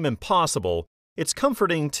seem impossible, it's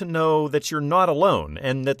comforting to know that you're not alone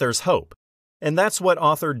and that there's hope. And that's what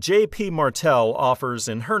author J.P. Martel offers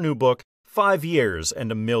in her new book, 5 Years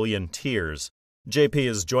and a Million Tears. J.P.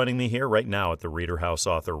 is joining me here right now at the ReaderHouse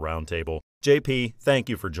Author Roundtable. J.P., thank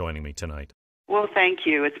you for joining me tonight. Well, thank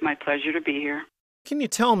you. It's my pleasure to be here. Can you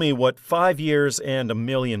tell me what 5 Years and a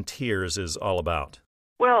Million Tears is all about?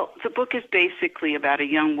 Well, the book is basically about a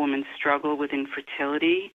young woman's struggle with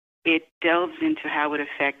infertility. It delves into how it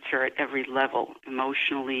affects her at every level,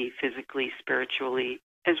 emotionally, physically, spiritually,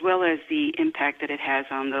 as well as the impact that it has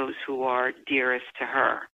on those who are dearest to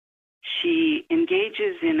her. She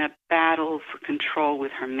engages in a battle for control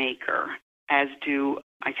with her maker, as do,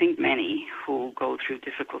 I think, many who go through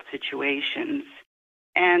difficult situations.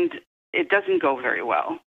 And it doesn't go very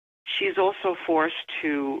well. She's also forced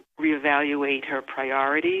to reevaluate her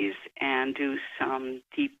priorities and do some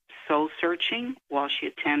deep soul searching while she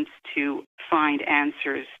attempts to find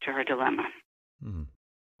answers to her dilemma.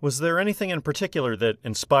 Was there anything in particular that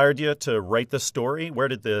inspired you to write this story? Where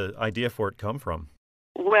did the idea for it come from?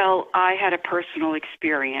 Well, I had a personal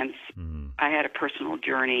experience. I had a personal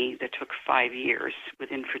journey that took 5 years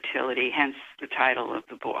with infertility, hence the title of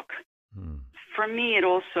the book. For me, it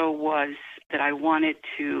also was that I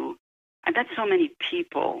met so many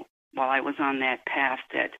people while I was on that path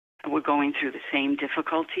that were going through the same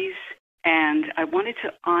difficulties, and I wanted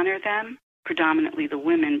to honor them, predominantly the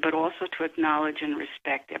women, but also to acknowledge and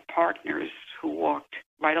respect their partners who walked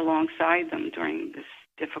right alongside them during this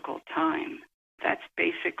difficult time. That's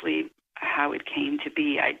basically how it came to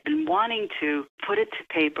be. I'd been wanting to put it to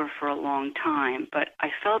paper for a long time, but I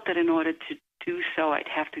felt that in order to do so, I'd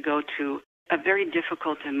have to go to a very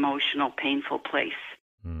difficult, emotional, painful place.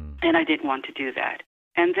 And I didn't want to do that.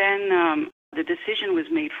 And then the decision was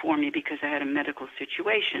made for me because I had a medical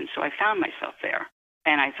situation, so I found myself there.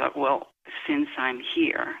 And I thought, well, since I'm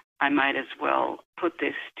here, I might as well put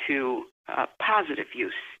this to positive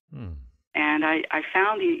use. And I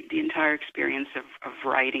found the entire experience of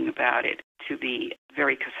writing about it to be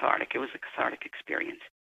very cathartic. It was a cathartic experience.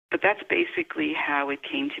 But that's basically how it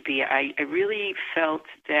came to be. I really felt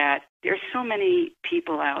that there's so many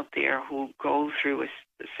people out there who go through a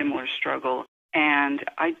similar struggle, and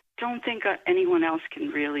I don't think anyone else can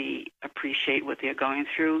really appreciate what they're going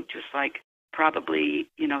through, just like probably,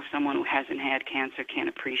 someone who hasn't had cancer can't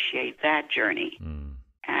appreciate that journey.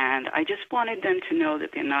 And I just wanted them to know that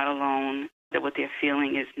they're not alone, that what they're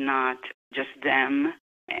feeling is not just them,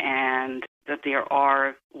 and that there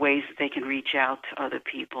are ways that they can reach out to other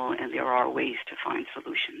people, and there are ways to find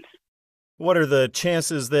solutions. What are the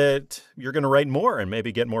chances that you're going to write more and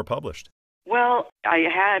maybe get more published? Well, I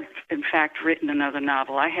had, in fact, written another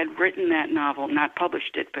novel. I had written that novel, not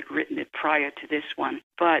published it, but written it prior to this one.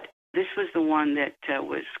 But this was the one that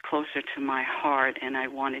was closer to my heart, and I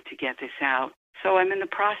wanted to get this out. So I'm in the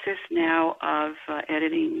process now of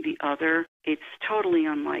editing the other. It's totally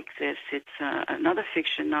unlike this. It's another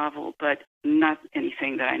fiction novel, but not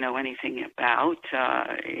anything that I know anything about.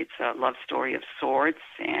 It's a love story of sorts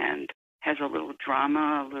and has a little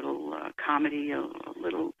drama, a little comedy, a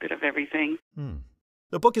little bit of everything.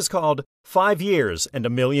 The book is called 5 Years and a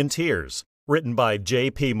Million Tears, written by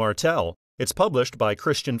J.P. Martel. It's published by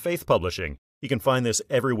Christian Faith Publishing. You can find this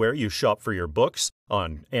everywhere you shop for your books,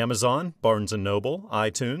 on Amazon, Barnes & Noble,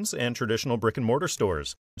 iTunes, and traditional brick-and-mortar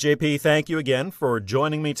stores. JP, thank you again for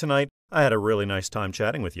joining me tonight. I had a really nice time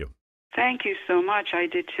chatting with you. Thank you so much. I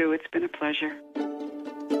did too. It's been a pleasure.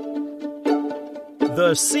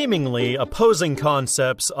 The seemingly opposing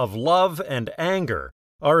concepts of love and anger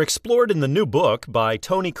are explored in the new book by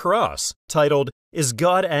Tonya Finley, titled, Is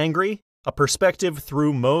God Angry? A Perspective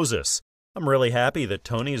Through Moses. I'm really happy that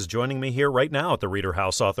Tonya is joining me here right now at the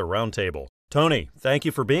ReaderHouse Author Roundtable. Tonya, thank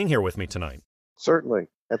you for being here with me tonight. Certainly.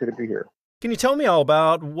 Happy to be here. Can you tell me all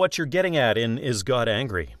about what you're getting at in Is God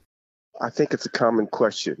Angry? I think it's a common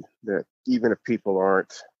question that even if people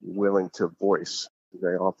aren't willing to voice,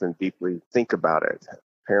 they often deeply think about it.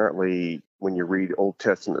 Apparently, when you read Old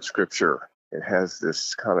Testament scripture, it has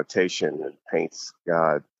this connotation that paints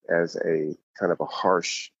God as a kind of a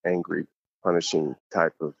harsh, angry, punishing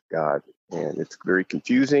type of God. And it's very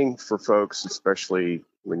confusing for folks, especially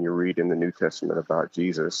when you read in the New Testament about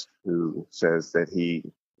Jesus, who says that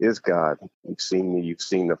he is God. You've seen me, you've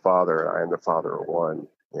seen the Father, and I am the Father of one.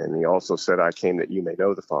 And he also said, I came that you may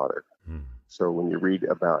know the Father. So when you read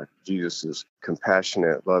about Jesus's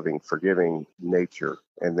compassionate, loving, forgiving nature,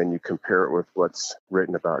 and then you compare it with what's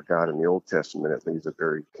written about God in the Old Testament, it leaves a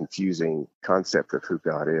very confusing concept of who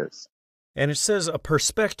God is. And it says a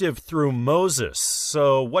perspective through Moses.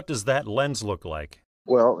 So what does that lens look like?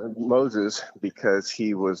 Well, Moses, because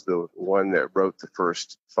he was the one that wrote the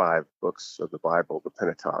first 5 books of the Bible, the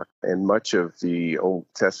Pentateuch, and much of the Old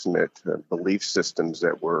Testament belief systems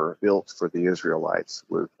that were built for the Israelites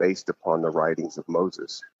were based upon the writings of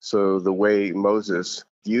Moses. So the way Moses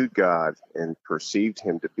viewed God and perceived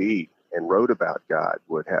him to be and wrote about God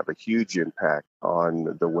would have a huge impact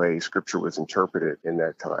on the way Scripture was interpreted in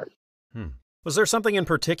that time. Was there something in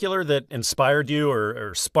particular that inspired you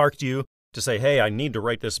or sparked you to say, hey, I need to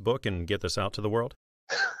write this book and get this out to the world?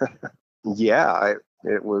 Yeah,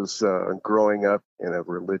 it was growing up in a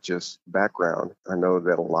religious background. I know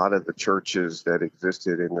that a lot of the churches that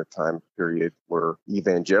existed in the time period were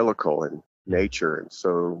evangelical in nature. And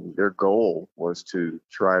so their goal was to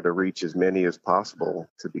try to reach as many as possible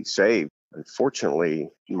to be saved. Unfortunately,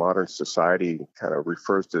 modern society kind of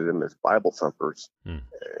refers to them as Bible thumpers.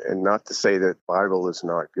 And not to say that Bible is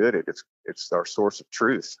not good. It's our source of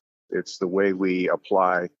truth. It's the way we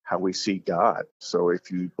apply how we see God. So if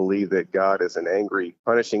you believe that God is an angry,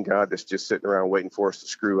 punishing God that's just sitting around waiting for us to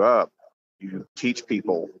screw up, you teach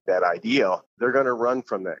people that idea, they're going to run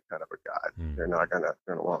from that kind of a God. They're not going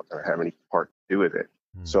to have any part to do with it.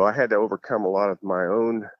 So I had to overcome a lot of my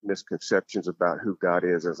own misconceptions about who God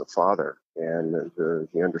is as a father. And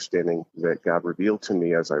the understanding that God revealed to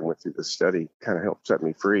me as I went through this study kind of helped set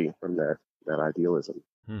me free from that idealism.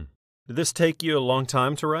 Did this take you a long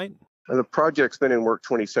time to write? The project's been in work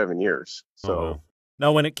 27 years. So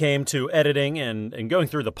Now, when it came to editing and going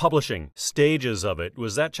through the publishing stages of it,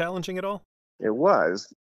 was that challenging at all? It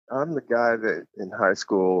was. I'm the guy that in high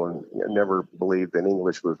school and never believed that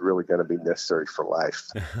English was really going to be necessary for life.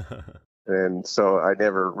 And so I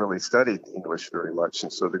never really studied English very much.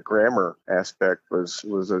 And so the grammar aspect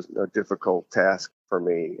was a difficult task for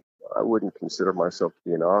me. I wouldn't consider myself to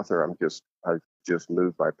be an author. I just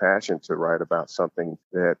moved by passion to write about something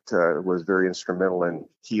that was very instrumental in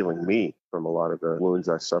healing me from a lot of the wounds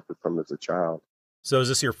I suffered from as a child. So is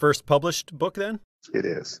this your first published book then? It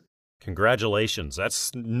is. Congratulations.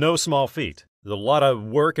 That's no small feat. There's a lot of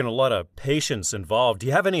work and a lot of patience involved. Do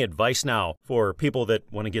you have any advice now for people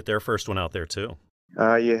that want to get their first one out there too?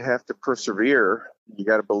 You have to persevere. You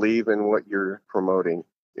got to believe in what you're promoting.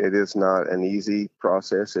 It is not an easy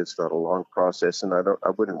process. It's not a long process, and I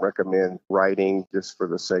wouldn't recommend writing just for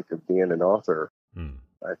the sake of being an author.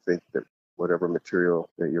 I think that whatever material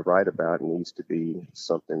that you write about needs to be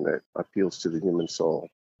something that appeals to the human soul.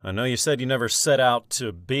 I know you said you never set out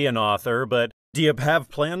to be an author, but do you have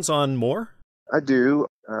plans on more? I do.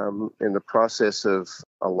 In the process of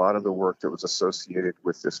a lot of the work that was associated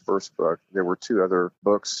with this first book, there were 2 other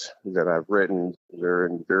books that I've written. They're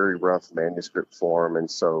in very rough manuscript form, and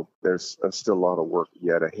so there's still a lot of work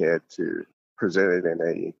yet ahead to present it in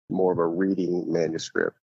a more of a reading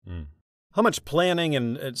manuscript. How much planning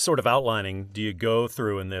and sort of outlining do you go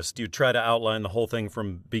through in this? Do you try to outline the whole thing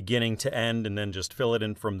from beginning to end and then just fill it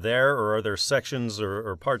in from there? Or are there sections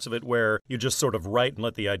or parts of it where you just sort of write and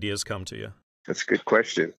let the ideas come to you? That's a good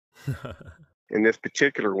question. In this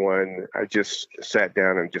particular one, I just sat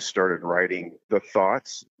down and just started writing the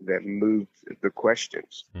thoughts that moved the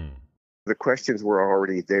questions. The questions were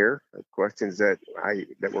already there, the questions that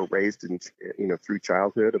were raised in, through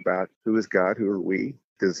childhood about who is God, who are we?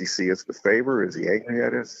 Does he see us with favor? Is he angry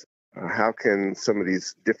at us? How can some of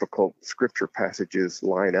these difficult scripture passages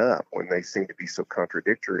line up when they seem to be so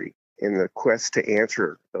contradictory? In the quest to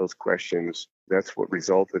answer those questions, that's what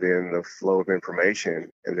resulted in the flow of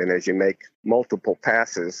information. And then as you make multiple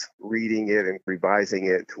passes, reading it and revising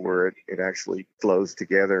it to where it actually flows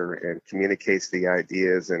together and communicates the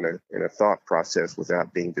ideas in a thought process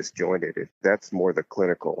without being disjointed. That's more the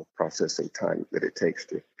clinical processing time that it takes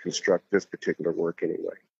to construct this particular work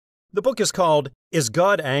anyway. The book is called Is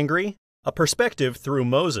God Angry? A Perspective Through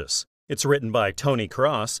Moses. It's written by Tony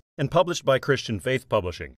Cross and published by Christian Faith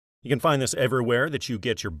Publishing. You can find this everywhere that you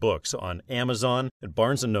get your books, on Amazon, at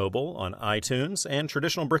Barnes & Noble, on iTunes, and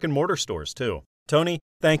traditional brick-and-mortar stores, too. Tony,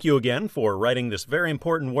 thank you again for writing this very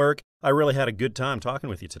important work. I really had a good time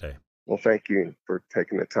talking with you today. Well, thank you for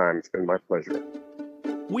taking the time. It's been my pleasure.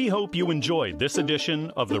 We hope you enjoyed this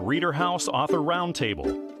edition of the ReaderHouse Author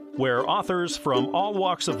Roundtable, where authors from all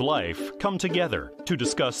walks of life come together to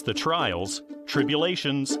discuss the trials,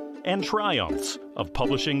 tribulations, and triumphs of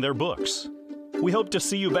publishing their books. We hope to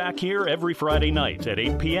see you back here every Friday night at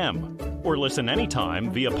 8 p.m. or listen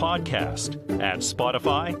anytime via podcast at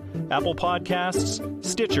Spotify, Apple Podcasts,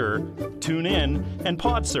 Stitcher, TuneIn, and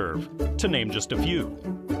PodServe, to name just a few.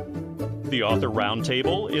 The Author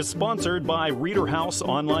Roundtable is sponsored by ReaderHouse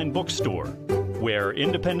Online Bookstore, where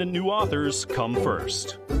independent new authors come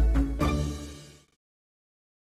first.